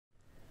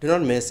Do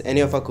not miss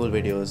any of our cool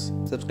videos.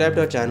 Subscribe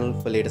to our channel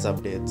for latest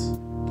updates.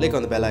 Click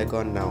on the bell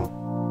icon now.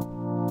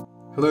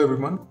 Hello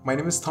everyone, my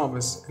name is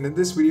Thomas, and in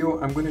this video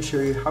I'm going to show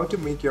you how to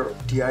make your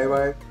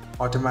DIY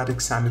automatic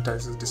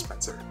sanitizer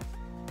dispenser.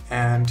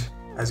 And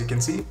as you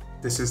can see,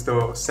 this is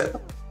the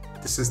setup,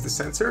 this is the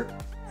sensor,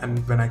 and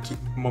the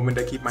moment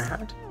I keep my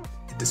hand,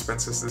 it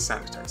dispenses the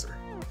sanitizer.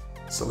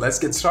 So let's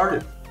get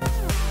started.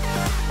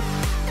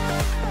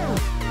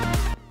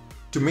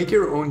 To make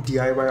your own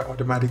DIY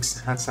automatic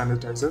hand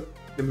sanitizer,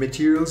 the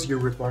materials you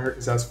require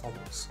is as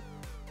follows.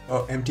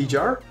 An empty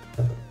jar,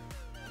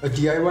 a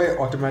DIY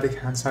automatic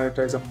hand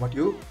sanitizer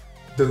module.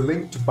 The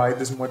link to buy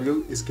this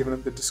module is given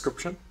in the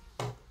description.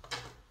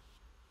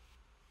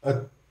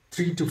 A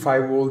 3 to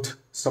 5 volt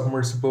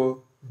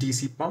submersible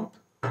DC pump.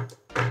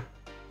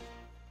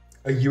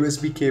 A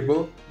USB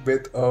cable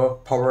with a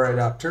power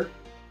adapter.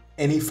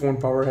 Any phone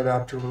power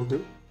adapter will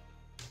do.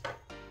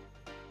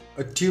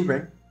 A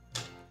tubing,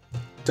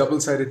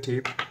 double-sided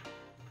tape,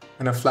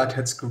 and a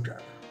flathead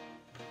screwdriver.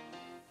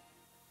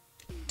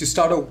 To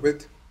start off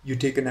with, you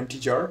take an empty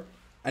jar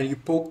and you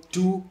poke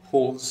 2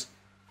 holes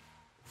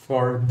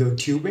for the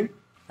tubing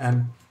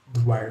and the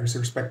wires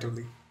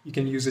respectively. You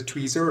can use a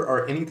tweezer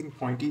or anything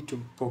pointy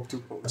to poke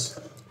 2 holes.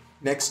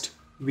 Next,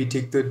 we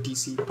take the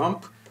DC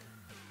pump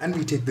and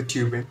we take the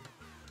tubing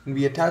and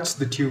we attach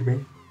the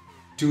tubing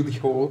to the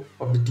hole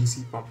of the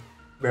DC pump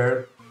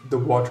where the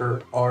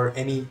water or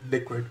any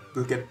liquid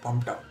will get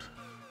pumped out.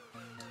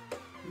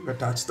 You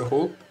attach the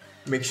hole,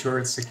 make sure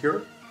it's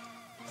secure.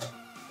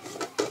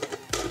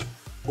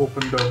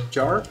 Open the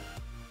jar,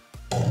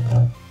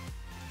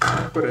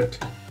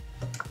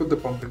 put the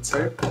pump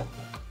inside,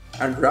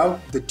 and route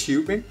the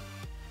tubing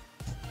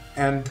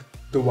and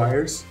the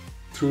wires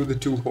through the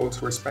 2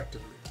 holes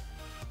respectively.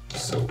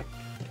 So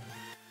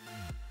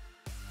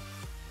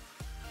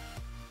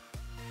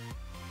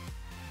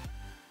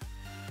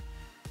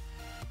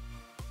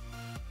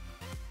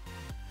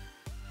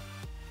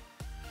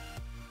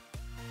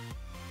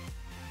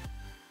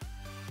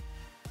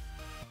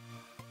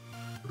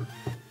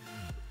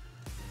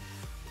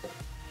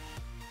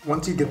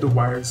once you get the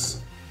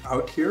wires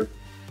out here,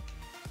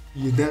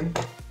 you then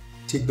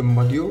take the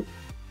module.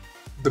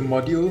 The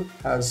module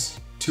has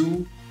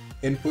 2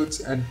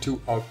 inputs and 2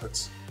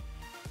 outputs.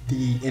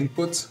 The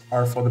inputs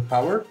are for the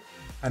power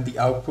and the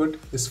output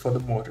is for the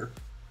motor.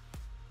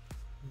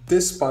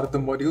 This part of the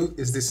module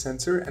is the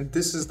sensor, and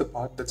this is the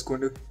part that's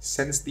going to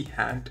sense the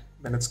hand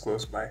when it's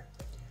close by.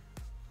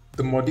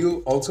 The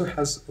module also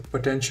has a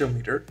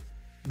potentiometer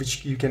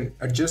which you can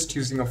adjust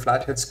using a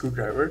flathead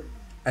screwdriver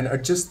and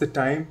adjust the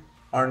time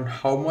on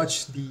how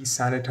much the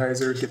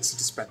sanitizer gets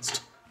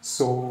dispensed.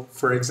 So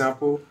for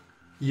example,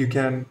 you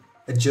can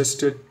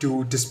adjust it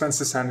to dispense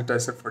the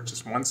sanitizer for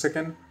just 1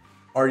 second,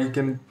 or you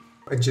can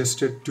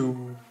adjust it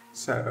to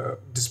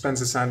dispense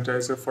the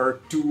sanitizer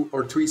for 2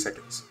 or 3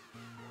 seconds.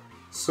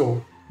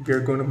 So we're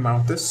going to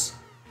mount this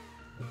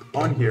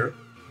on here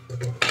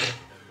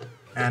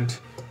and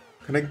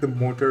connect the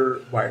motor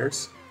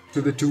wires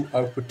to the 2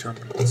 output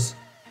terminals.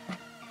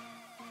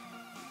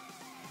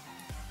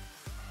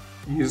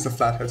 Use the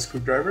flathead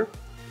screwdriver.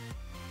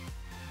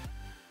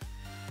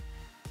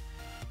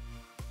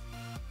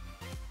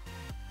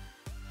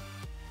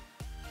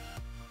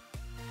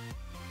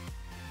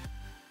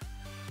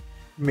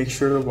 Make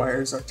sure the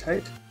wires are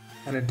tight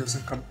and it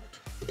doesn't come out.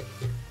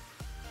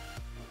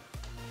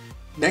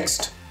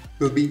 Next,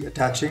 we'll be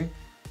attaching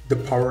the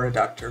power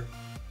adapter.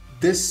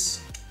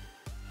 This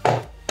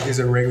is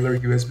a regular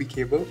USB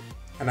cable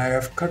and I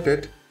have cut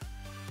it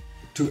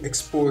to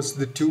expose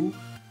the 2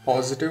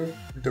 positive,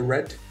 the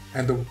red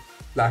and the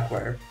black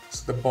wire.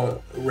 So the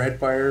red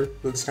wire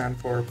will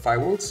stand for 5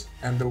 volts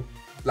and the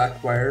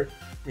black wire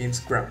means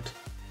ground.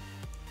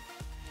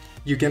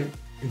 You can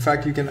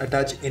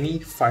attach any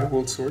 5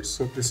 volt source.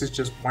 So this is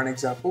just one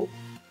example.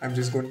 I'm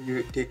just going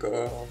to take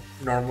a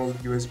normal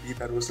USB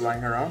that was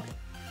lying around.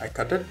 I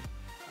cut it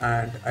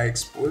and I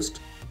exposed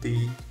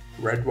the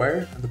red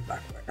wire and the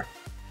black wire.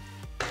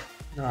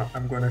 Now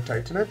I'm going to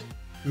tighten it.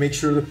 Make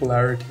sure the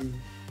polarity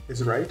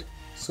is right.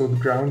 So the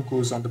ground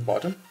goes on the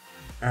bottom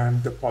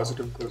and the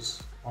positive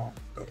goes on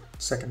the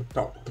second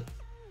top.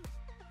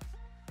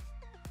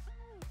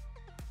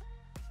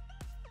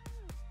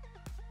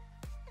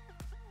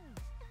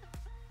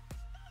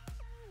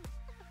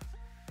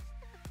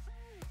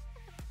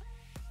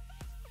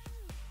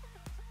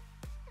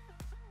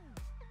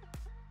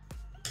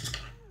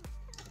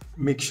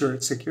 Make sure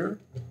it's secure.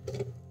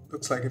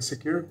 Looks like it's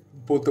secure.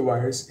 Both the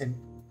wires in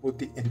both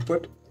the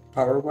input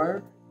power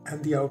wire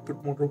and the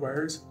output motor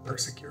wires are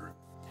secure.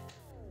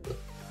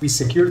 We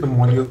secure the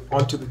module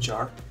onto the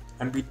jar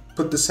and we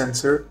put the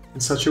sensor in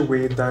such a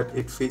way that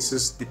it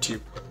faces the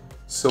tube.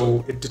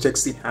 So it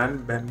detects the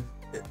hand when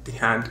the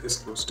hand is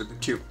close to the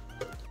tube.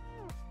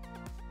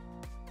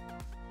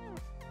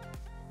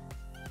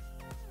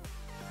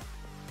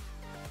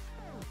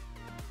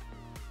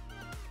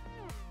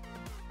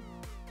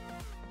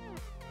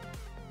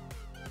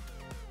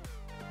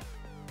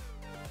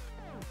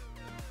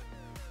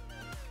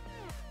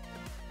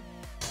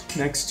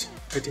 Next,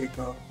 I take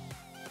a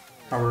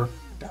power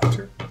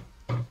adapter.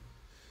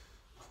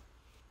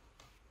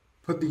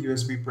 Put the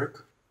USB brick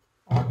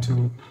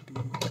onto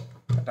the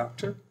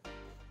adapter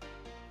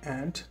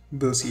and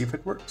we'll see if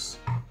it works.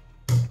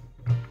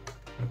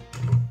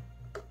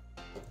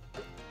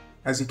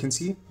 As you can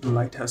see, the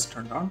light has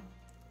turned on,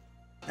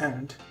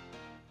 and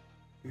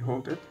if you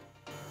hold it,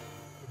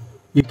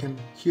 you can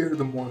hear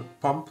the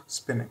pump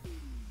spinning.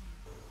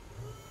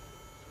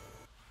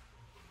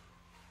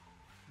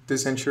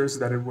 This ensures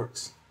that it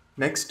works.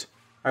 Next,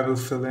 I will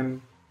fill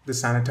in the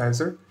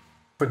sanitizer.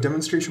 For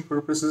demonstration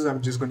purposes,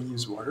 I'm just going to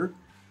use water.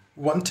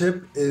 One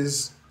tip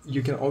is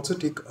you can also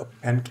take a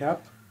pen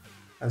cap,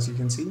 as you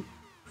can see,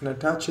 and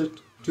attach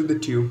it to the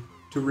tube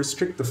to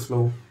restrict the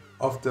flow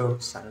of the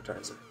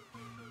sanitizer.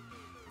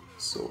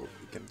 So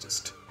you can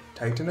just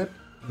tighten it,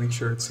 make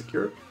sure it's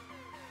secure.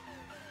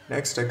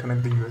 Next, I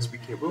connect the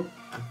USB cable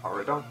and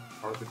power it on,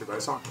 power the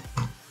device on.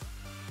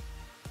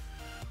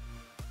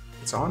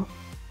 It's on.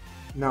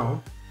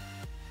 Now,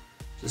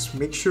 just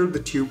make sure the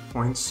tube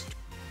points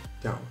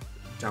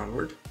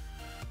downward.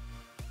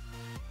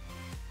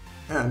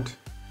 And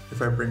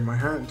if I bring my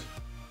hand,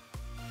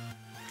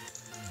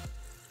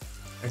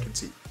 I can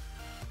see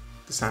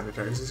the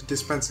sanitizer is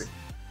dispensing.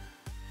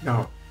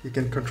 Now, you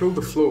can control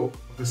the flow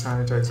of the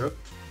sanitizer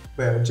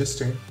by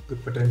adjusting the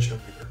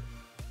potentiometer.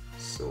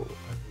 So I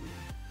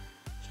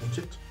will change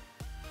it.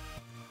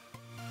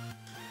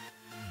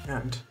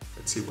 And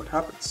let's see what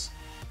happens.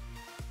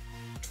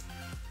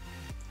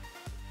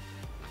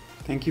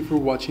 Thank you for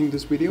watching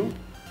this video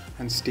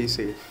and stay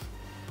safe.